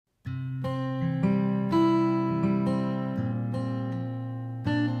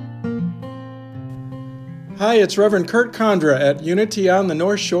Hi, it's Reverend Kurt Condra at Unity on the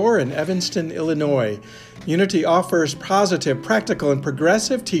North Shore in Evanston, Illinois. Unity offers positive, practical, and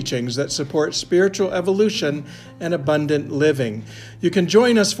progressive teachings that support spiritual evolution and abundant living. You can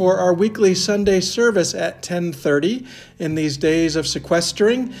join us for our weekly Sunday service at 10:30 in these days of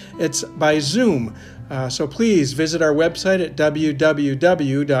sequestering. It's by Zoom. So please visit our website at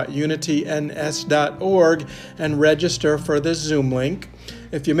www.unityns.org and register for the Zoom link.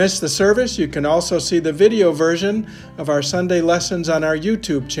 If you missed the service, you can also see the video version of our Sunday lessons on our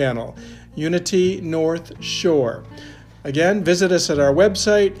YouTube channel, Unity North Shore. Again, visit us at our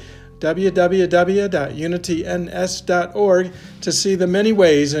website, www.unityns.org, to see the many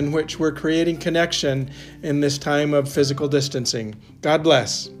ways in which we're creating connection in this time of physical distancing. God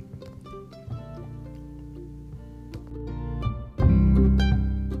bless.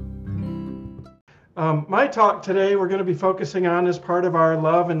 My talk today we're going to be focusing on as part of our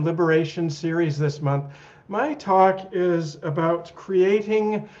Love and Liberation series this month. My talk is about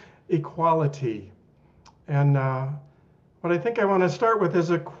creating equality. And what I think I want to start with is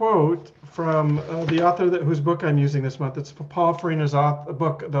a quote from the author whose book I'm using this month. It's Paul Farina's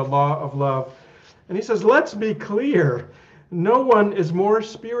book, The Law of Love. And he says, "Let's be clear. No one is more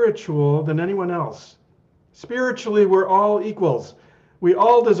spiritual than anyone else. Spiritually, we're all equals. We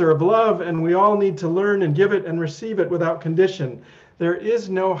all deserve love, and we all need to learn and give it and receive it without condition. There is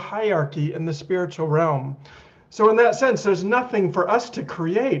no hierarchy in the spiritual realm." So in that sense, there's nothing for us to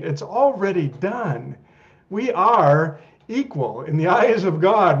create. It's already done. We are equal in the eyes of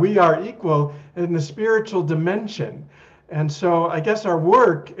God. We are equal in the spiritual dimension. And so I guess our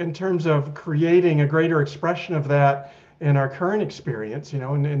work in terms of creating a greater expression of that in our current experience,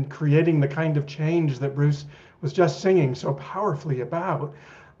 and creating the kind of change that Bruce was just singing so powerfully about,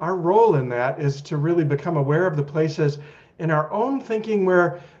 our role in that is to really become aware of the places in our own thinking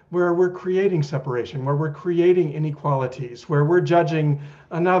where we're creating separation, where we're creating inequalities, where we're judging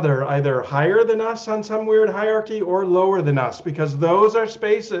another either higher than us on some weird hierarchy or lower than us, because those are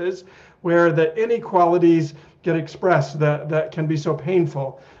spaces where the inequalities get expressed that can be so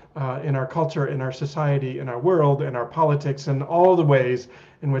painful in our culture, in our society, in our world, in our politics, and all the ways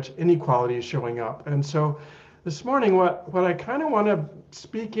in which inequality is showing up. And so this morning, what I kind of want to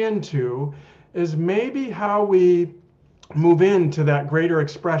speak into is maybe how we move into that greater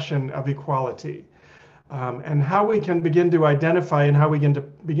expression of equality, and how we can begin to identify and how we can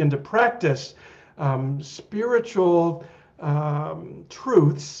begin to practice spiritual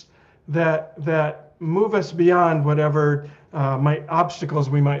truths that move us beyond whatever obstacles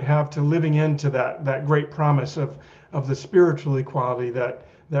we might have to living into that great promise of the spiritual equality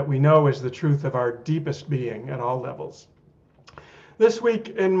that we know is the truth of our deepest being at all levels. This week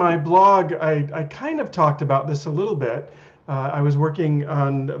in my blog, I kind of talked about this a little bit. I was working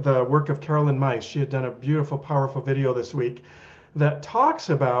on the work of Carolyn Myss. She had done a beautiful, powerful video this week that talks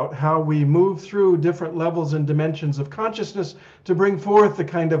about how we move through different levels and dimensions of consciousness to bring forth the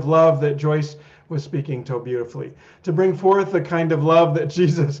kind of love that Joyce was speaking so beautifully, to bring forth the kind of love that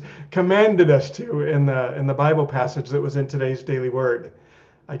Jesus commanded us to in the Bible passage that was in today's daily word.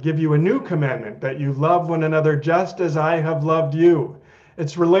 "I give you a new commandment, that you love one another just as I have loved you."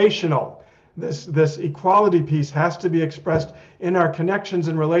 It's relational. This equality piece has to be expressed in our connections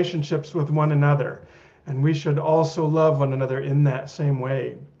and relationships with one another. And we should also love one another in that same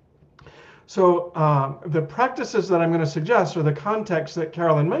way. So the practices that I'm going to suggest, or the context that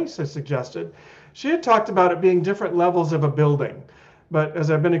Carolyn Myss has suggested, she had talked about it being different levels of a building. But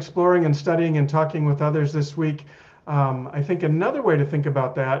as I've been exploring and studying and talking with others this week, I think another way to think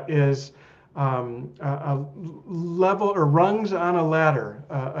about that is a level or rungs on a ladder.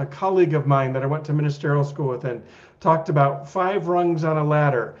 A colleague of mine that I went to ministerial school with and talked about 5 rungs on a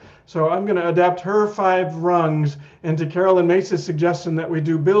ladder. So I'm going to adapt her 5 rungs into Carolyn Myss's suggestion that we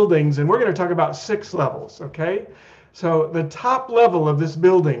do buildings, and we're going to talk about 6 levels, okay? So the top level of this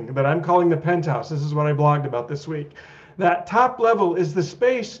building that I'm calling the penthouse, this is what I blogged about this week. That top level is the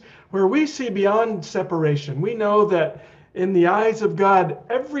space where we see beyond separation. We know that in the eyes of God,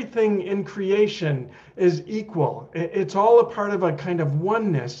 everything in creation is equal. It's all a part of a kind of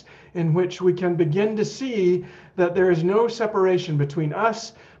oneness in which we can begin to see that there is no separation between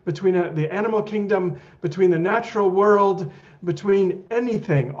us, between the animal kingdom, between the natural world, between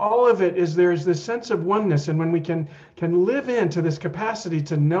anything. All of it is, there's this sense of oneness. And when we can live into this capacity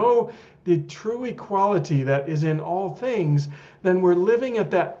to know the true equality that is in all things, then we're living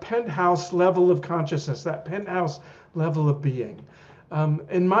at that penthouse level of consciousness, that penthouse level of being.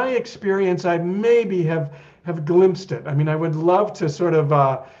 In my experience, I maybe have glimpsed it. I mean, I would love to sort of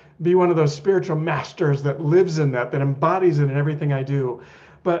be one of those spiritual masters that lives in that embodies it in everything I do.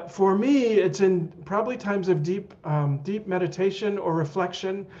 But for me, it's in probably times of deep meditation or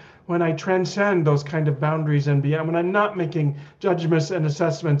reflection when I transcend those kind of boundaries and beyond, when I'm not making judgments and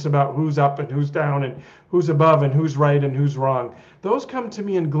assessments about who's up and who's down and who's above and who's right and who's wrong. Those come to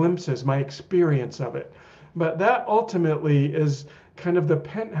me in glimpses, my experience of it. But that ultimately is kind of the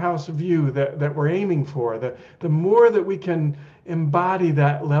penthouse view that we're aiming for. The more that we can embody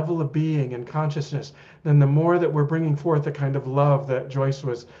that level of being and consciousness, then the more that we're bringing forth the kind of love that Joyce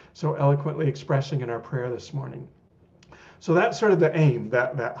was so eloquently expressing in our prayer this morning. So that's sort of the aim,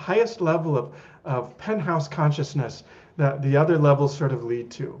 that highest level of penthouse consciousness that the other levels sort of lead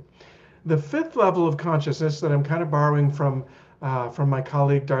to. The fifth level of consciousness that I'm kind of borrowing from my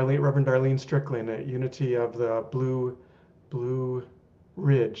colleague, Reverend Darlene Strickland at Unity of the Blue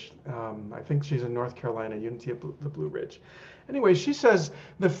Ridge. I think she's in North Carolina, Unity of the Blue Ridge. Anyway, she says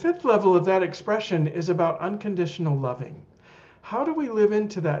the fifth level of that expression is about unconditional loving. How do we live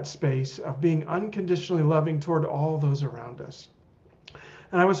into that space of being unconditionally loving toward all those around us?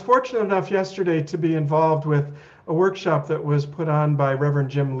 And I was fortunate enough yesterday to be involved with a workshop that was put on by Reverend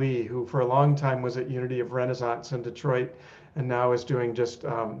Jim Lee, who for a long time was at Unity of Renaissance in Detroit, and now is doing just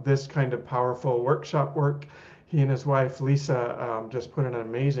this kind of powerful workshop work. He and his wife, Lisa, just put in an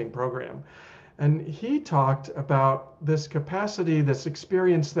amazing program. And he talked about this capacity, this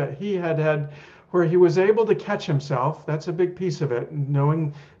experience that he had where he was able to catch himself. That's a big piece of it,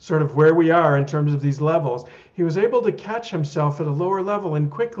 knowing sort of where we are in terms of these levels. He was able to catch himself at a lower level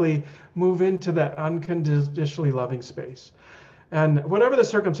and quickly move into that unconditionally loving space. And whatever the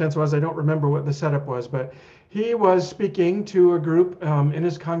circumstance was, I don't remember what the setup was, but he was speaking to a group in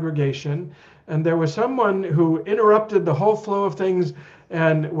his congregation, and there was someone who interrupted the whole flow of things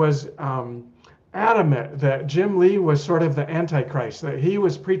and was adamant that Jim Lee was sort of the Antichrist, that he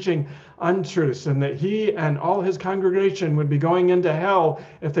was preaching untruths and that he and all his congregation would be going into hell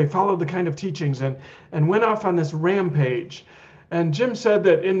if they followed the kind of teachings, and went off on this rampage. And Jim said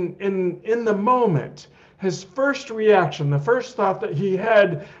that in the moment, his first reaction, the first thought that he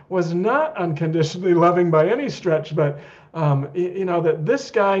had was not unconditionally loving by any stretch, but that this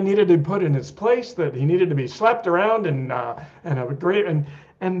guy needed to be put in his place, that he needed to be slapped around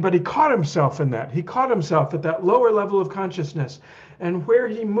but he caught himself in that. He caught himself at that lower level of consciousness. And where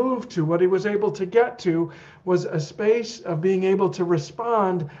he moved to, what he was able to get to, was a space of being able to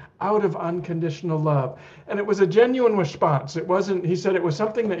respond out of unconditional love. And it was a genuine response. It wasn't, he said it was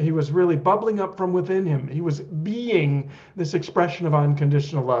something that he was really bubbling up from within him. He was being this expression of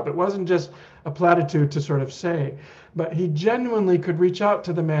unconditional love. It wasn't just a platitude to sort of say, but he genuinely could reach out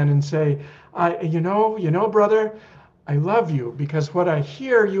to the man and say, brother, I love you, because what I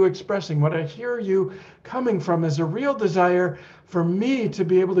hear you expressing, what I hear you coming from is a real desire for me to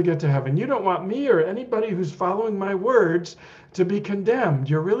be able to get to heaven. You don't want me or anybody who's following my words to be condemned.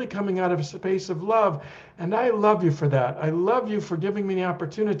 You're really coming out of a space of love, and I love you for that. I love you for giving me the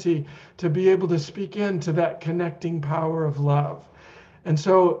opportunity to be able to speak into that connecting power of love. And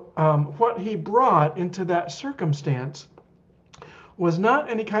so what he brought into that circumstance was not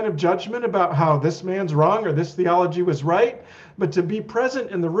any kind of judgment about how this man's wrong or this theology was right, but to be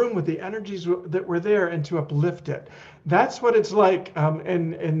present in the room with the energies that were there and to uplift it. That's what it's like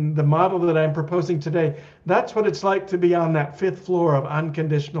in the model that I'm proposing today. That's what it's like to be on that fifth floor of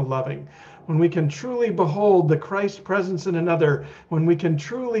unconditional loving. When we can truly behold the Christ presence in another, when we can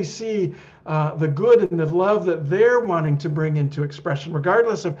truly see the good and the love that they're wanting to bring into expression,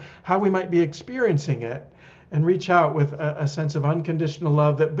 regardless of how we might be experiencing it, and reach out with a sense of unconditional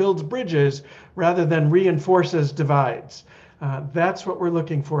love that builds bridges rather than reinforces divides. That's what we're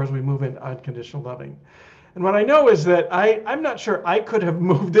looking for as we move into unconditional loving. And what I know is that I'm not sure I could have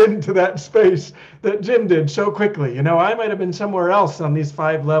moved into that space that Jim did so quickly. I might have been somewhere else on these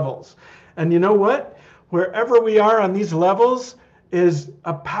 5 levels. And you know what? Wherever we are on these levels is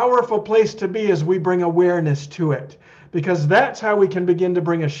a powerful place to be as we bring awareness to it. Because that's how we can begin to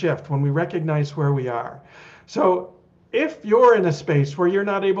bring a shift, when we recognize where we are. So if you're in a space where you're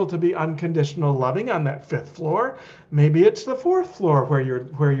not able to be unconditional loving on that 5th floor, maybe it's the 4th floor where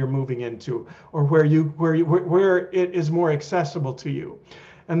you're moving into, or where it is more accessible to you.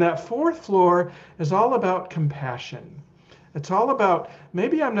 And that 4th floor is all about compassion. It's all about,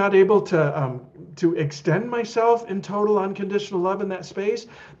 maybe I'm not able to extend myself in total unconditional love in that space,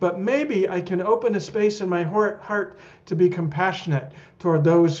 but maybe I can open a space in my heart to be compassionate toward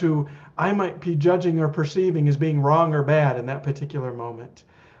those who I might be judging or perceiving as being wrong or bad in that particular moment,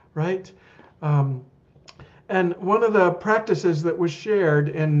 right? And one of the practices that was shared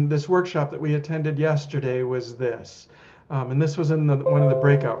in this workshop that we attended yesterday was this. And this was in one of the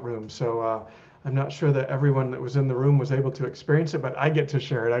breakout rooms. So I'm not sure that everyone that was in the room was able to experience it, but I get to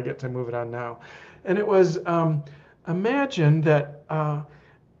share it. I get to move it on now. And it was, imagine that,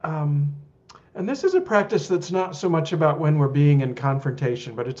 um, and this is a practice that's not so much about when we're being in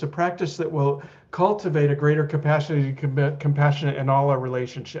confrontation, but it's a practice that will cultivate a greater capacity to be compassionate in all our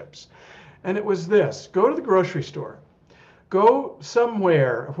relationships. And it was this: go to the grocery store. Go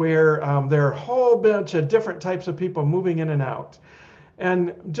somewhere where there are a whole bunch of different types of people moving in and out,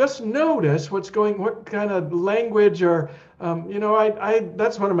 and just notice what kind of language or,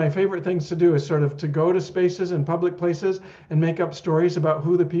 that's one of my favorite things to do, is sort of to go to spaces and public places and make up stories about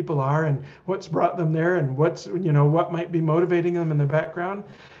who the people are and what's brought them there and what might be motivating them in the background.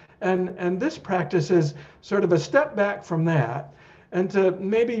 And this practice is sort of a step back from that, and to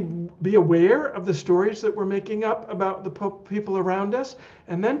maybe be aware of the stories that we're making up about the people around us,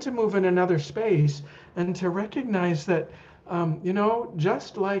 and then to move in another space and to recognize that,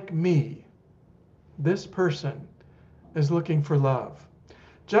 just like me, this person is looking for love.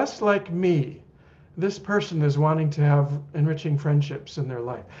 Just like me, this person is wanting to have enriching friendships in their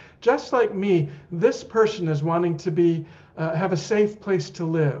life. Just like me, this person is wanting to have a safe place to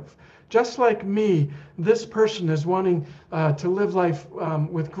live. Just like me, this person is wanting to live life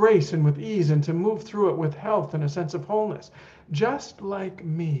with grace and with ease, and to move through it with health and a sense of wholeness. Just like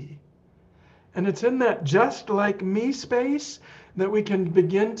me. And it's in that just like me space that we can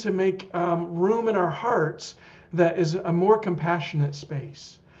begin to make room in our hearts that is a more compassionate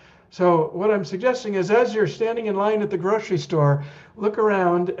space. So what I'm suggesting is, as you're standing in line at the grocery store, look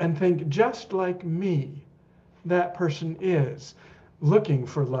around and think, just like me, that person is looking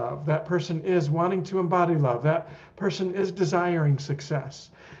for love. That person is wanting to embody love. That person is desiring success.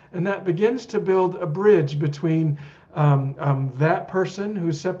 And that begins to build a bridge between that person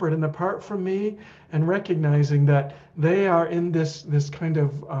who's separate and apart from me, and recognizing that they are in this kind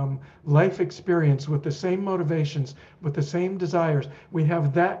of life experience with the same motivations, with the same desires. We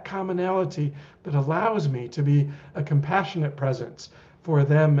have that commonality that allows me to be a compassionate presence for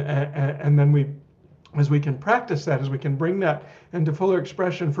them. And then as we can practice that, as we can bring that into fuller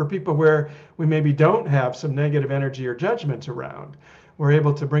expression for people where we maybe don't have some negative energy or judgment around, we're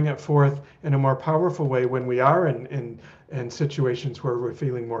able to bring it forth in a more powerful way when we are in situations where we're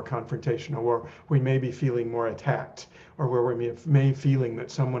feeling more confrontational, or we may be feeling more attacked, or where we may be feeling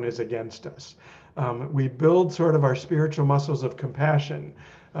that someone is against us. We build sort of our spiritual muscles of compassion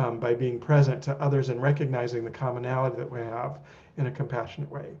by being present to others and recognizing the commonality that we have in a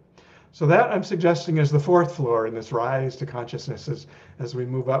compassionate way. So that, I'm suggesting, is the fourth floor in this rise to consciousness as we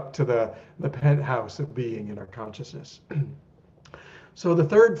move up to the penthouse of being in our consciousness. So the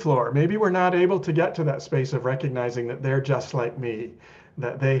third floor, maybe we're not able to get to that space of recognizing that they're just like me,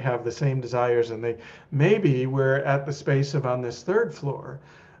 that they have the same desires, and maybe we're at the space of, on this third floor,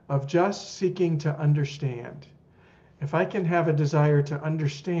 of just seeking to understand. If I can have a desire to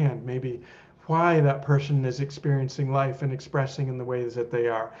understand maybe why that person is experiencing life and expressing in the ways that they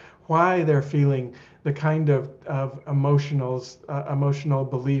are, why they're feeling the kind of emotional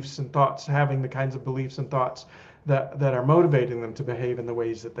beliefs and thoughts, having the kinds of beliefs and thoughts that are motivating them to behave in the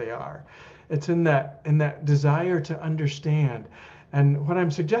ways that they are. It's in that desire to understand. And what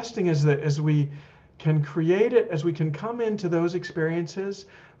I'm suggesting is that as we can create it, as we can come into those experiences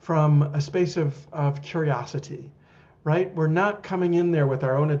from a space of curiosity, right? We're not coming in there with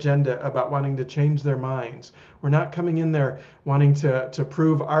our own agenda about wanting to change their minds. We're not coming in there wanting to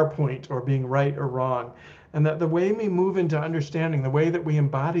prove our point or being right or wrong. And that the way we move into understanding, the way that we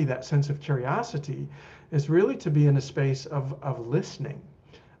embody that sense of curiosity, is really to be in a space of listening.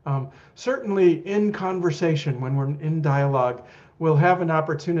 Certainly in conversation, when we're in dialogue, we'll have an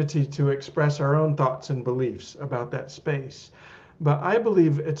opportunity to express our own thoughts and beliefs about that space. But I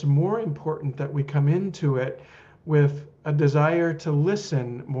believe it's more important that we come into it with a desire to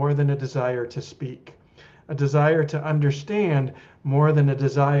listen more than a desire to speak, a desire to understand more than a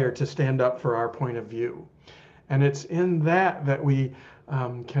desire to stand up for our point of view. And it's in that we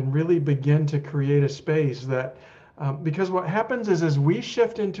can really begin to create a space that, because what happens is, as we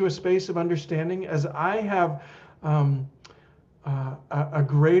shift into a space of understanding, as I have a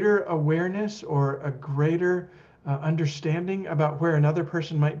greater awareness or a greater understanding about where another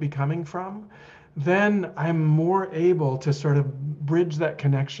person might be coming from, then I'm more able to sort of bridge that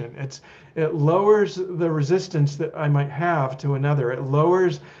connection. It lowers the resistance that I might have to another. It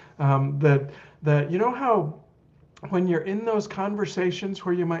lowers how when you're in those conversations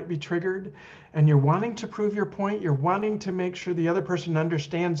where you might be triggered and you're wanting to prove your point, you're wanting to make sure the other person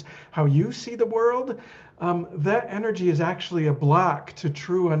understands how you see the world, that energy is actually a block to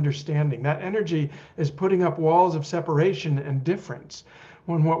true understanding. That energy is putting up walls of separation and difference.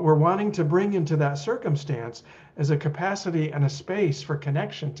 when what we're wanting to bring into that circumstance is a capacity and a space for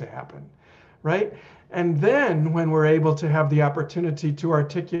connection to happen, right? And then when we're able to have the opportunity to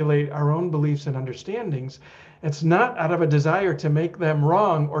articulate our own beliefs and understandings, it's not out of a desire to make them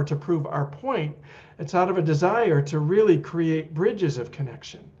wrong or to prove our point. It's out of a desire to really create bridges of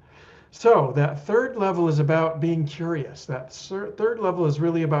connection. So that third level is about being curious. That third level is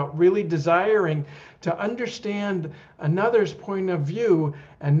really about really desiring to understand another's point of view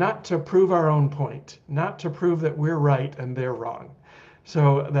and not to prove our own point, not to prove that we're right and they're wrong.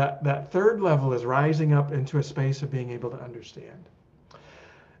 So that third level is rising up into a space of being able to understand.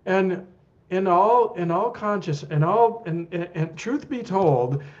 And in all conscious, and truth be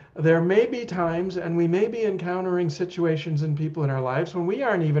told, there may be times, and we may be encountering situations and people in our lives when we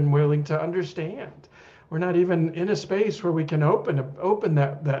aren't even willing to understand. We're not even in a space where we can open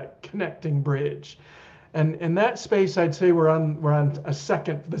that connecting bridge. And in that space, I'd say we're on the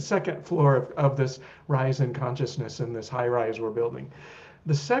second floor of this rise in consciousness in this high rise we're building.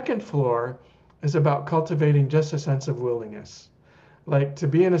 The second floor is about cultivating just a sense of willingness. Like to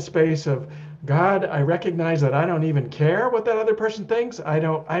be in a space of, God, I recognize that I don't even care what that other person thinks. I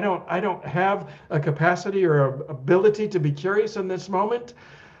don't have a capacity or ability to be curious in this moment,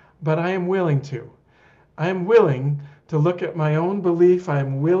 but I am willing to. I am willing to look at my own belief. I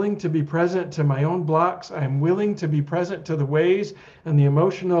am willing to be present to my own blocks. I am willing to be present to the ways and the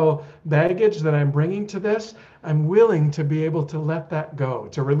emotional baggage that I'm bringing to this. I'm willing to be able to let that go,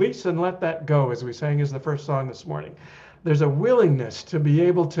 to release and let that go, as we sang as the first song this morning. There's a willingness to be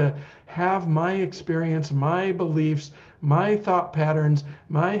able to have my experience, my beliefs, my thought patterns,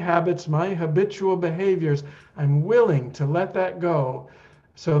 my habits, my habitual behaviors. I'm willing to let that go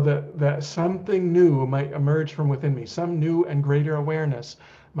so that something new might emerge from within me. Some new and greater awareness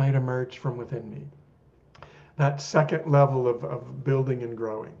might emerge from within me. That second level of building and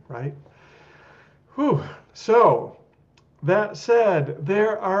growing, right? Whew. So, that said,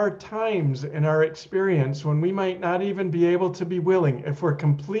 there are times in our experience when we might not even be able to be willing. If we're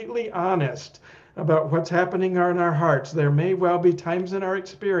completely honest about what's happening in our hearts, there may well be times in our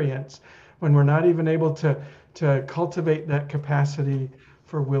experience when we're not even able to cultivate that capacity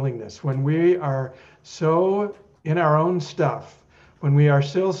for willingness. When we are so in our own stuff, when we are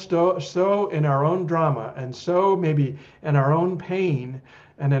still so in our own drama and so maybe in our own pain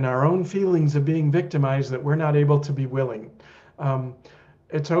and in our own feelings of being victimized that we're not able to be willing.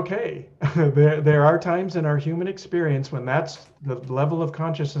 It's okay. There are times in our human experience when that's the level of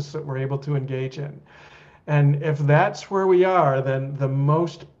consciousness that we're able to engage in. And if that's where we are, then the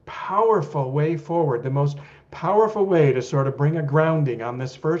most powerful way forward, the most powerful way to sort of bring a grounding on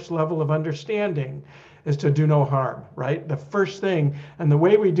this first level of understanding is to do no harm, right? The first thing, and the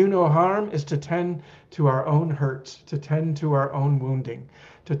way we do no harm is to tend to our own hurts, to tend to our own wounding,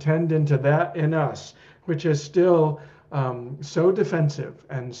 to tend into that in us, which is still so defensive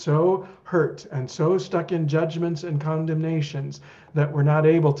and so hurt and so stuck in judgments and condemnations that we're not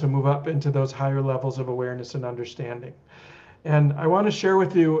able to move up into those higher levels of awareness and understanding. And I want to share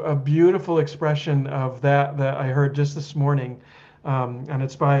with you a beautiful expression of that I heard just this morning, and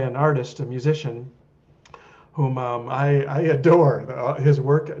it's by an artist, a musician, whom I adore. His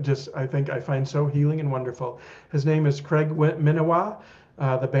work I think I find so healing and wonderful. His name is Craig Minowa.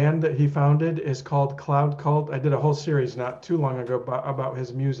 The band that he founded is called Cloud Cult. I did a whole series not too long ago about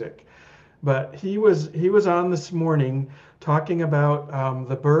his music. But he was on this morning talking about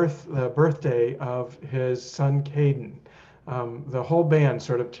the birthday of his son Caden. The whole band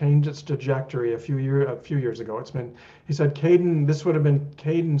sort of changed its trajectory a few years ago. He said this would have been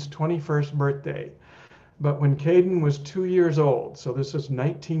Caden's 21st birthday. But when Caden was 2 years old, so this is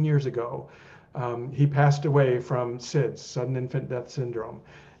 19 years ago, he passed away from SIDS, sudden infant death syndrome,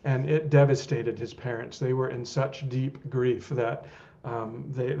 and it devastated his parents. They were in such deep grief that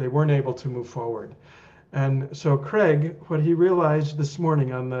they weren't able to move forward. And so Craig, what he realized this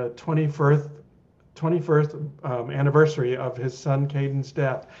morning on the 21st anniversary of his son Caden's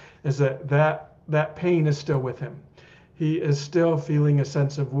death is that pain is still with him. He is still feeling a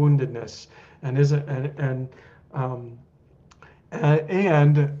sense of woundedness and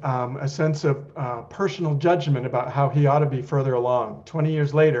a sense of personal judgment about how he ought to be further along. 20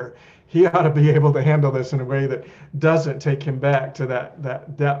 years later, he ought to be able to handle this in a way that doesn't take him back to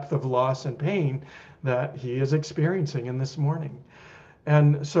that depth of loss and pain that he is experiencing in this morning.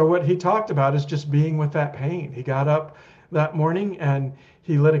 And so what he talked about is just being with that pain. He got up that morning and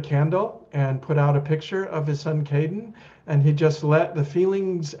he lit a candle and put out a picture of his son Caden, and he just let the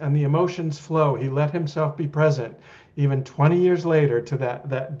feelings and the emotions flow. He let himself be present, even 20 years later, to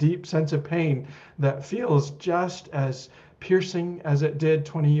that deep sense of pain that feels just as piercing as it did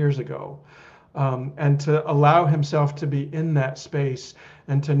 20 years ago. And to allow himself to be in that space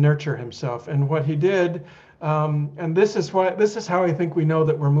and to nurture himself. And what he did, and this is how I think we know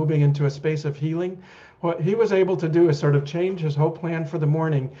that we're moving into a space of healing. What he was able to do is sort of change his whole plan for the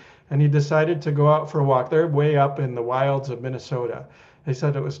morning, and he decided to go out for a walk. They're way up in the wilds of Minnesota. They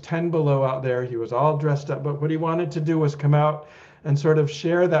said it was 10 below out there. He was all dressed up, but what he wanted to do was come out and sort of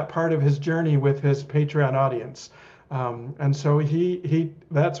share that part of his journey with his Patreon audience. And so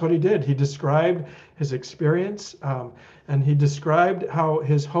that's what he did. He described his experience, and he described how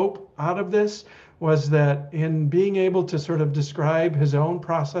his hope out of this was that in being able to sort of describe his own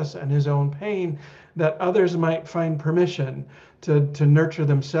process and his own pain, that others might find permission to nurture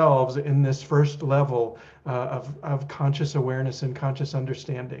themselves in this first level of conscious awareness and conscious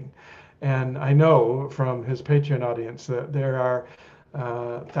understanding. And I know from his Patreon audience that there are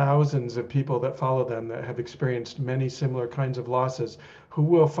thousands of people that follow them that have experienced many similar kinds of losses who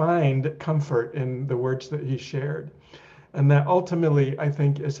will find comfort in the words that he shared. And that ultimately, I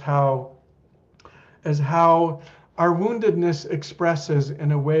think, is how our woundedness expresses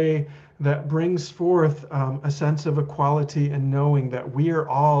in a way that brings forth a sense of equality and knowing that we are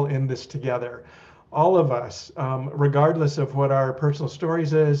all in this together. All of us, regardless of what our personal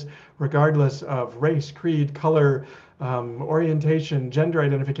stories is, regardless of race, creed, color, orientation, gender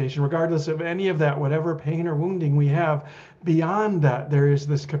identification, regardless of any of that, whatever pain or wounding we have, beyond that, there is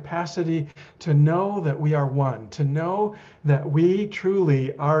this capacity to know that we are one, to know that we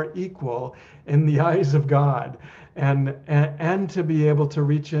truly are equal in the eyes of God, and to be able to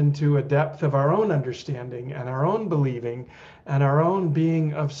reach into a depth of our own understanding and our own believing and our own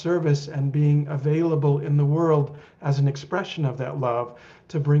being of service and being available in the world as an expression of that love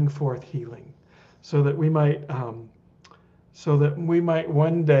to bring forth healing, so that we might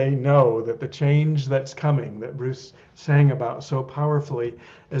one day know that the change that's coming, that Bruce sang about so powerfully,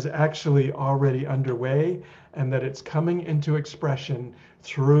 is actually already underway, and that it's coming into expression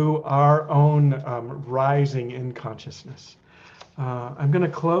through our own rising in consciousness. I'm going to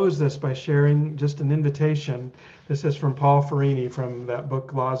close this by sharing just an invitation. This is from Paul Ferrini from that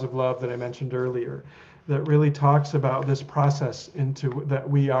book, Laws of Love, that I mentioned earlier, that really talks about this process that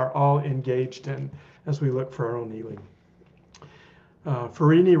we are all engaged in as we look for our own healing.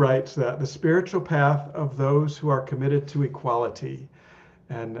 Ferrini writes that the spiritual path of those who are committed to equality,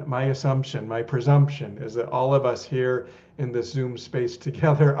 and my assumption, my presumption, is that all of us here in this Zoom space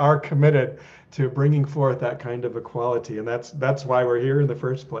together are committed to bringing forth that kind of equality, and that's why we're here in the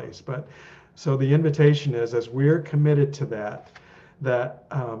first place. But so the invitation is, as we're committed to that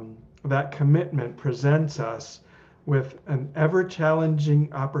commitment presents us with an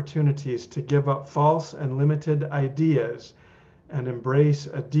ever-challenging opportunities to give up false and limited ideas and embrace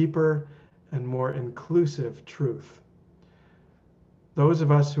a deeper and more inclusive truth. Those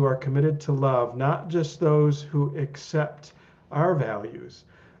of us who are committed to love, not just those who accept our values,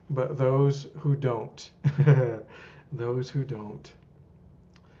 but those who don't. Those who don't.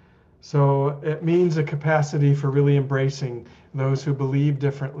 So it means a capacity for really embracing those who believe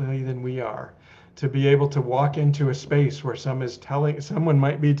differently than we are, to be able to walk into a space where someone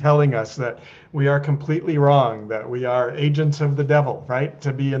might be telling us that we are completely wrong, that we are agents of the devil, right?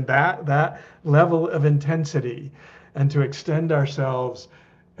 To be in that level of intensity, and to extend ourselves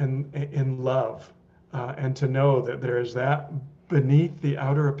in love, and to know that there is that beneath the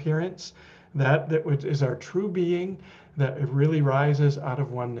outer appearance, that which is our true being, that it really rises out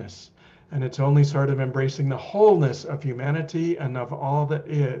of oneness. And it's only sort of embracing the wholeness of humanity and of all that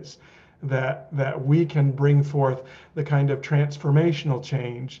is, that we can bring forth the kind of transformational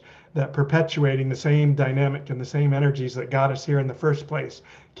change that perpetuating the same dynamic and the same energies that got us here in the first place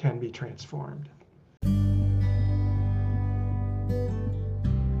can be transformed.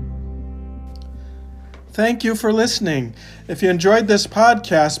 Thank you for listening. If you enjoyed this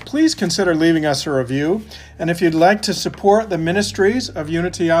podcast, please consider leaving us a review. And if you'd like to support the ministries of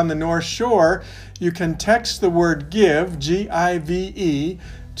Unity on the North Shore, you can text the word GIVE, G-I-V-E,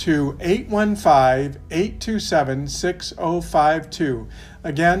 to 815-827-6052.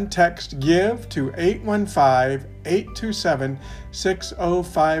 Again, text GIVE to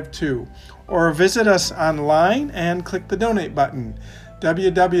 815-827-6052. Or visit us online and click the donate button,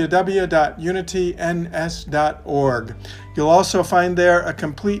 www.unityns.org. You'll also find there a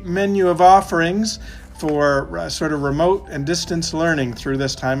complete menu of offerings for sort of remote and distance learning through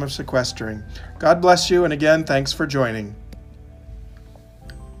this time of sequestering. God bless you, and again, thanks for joining.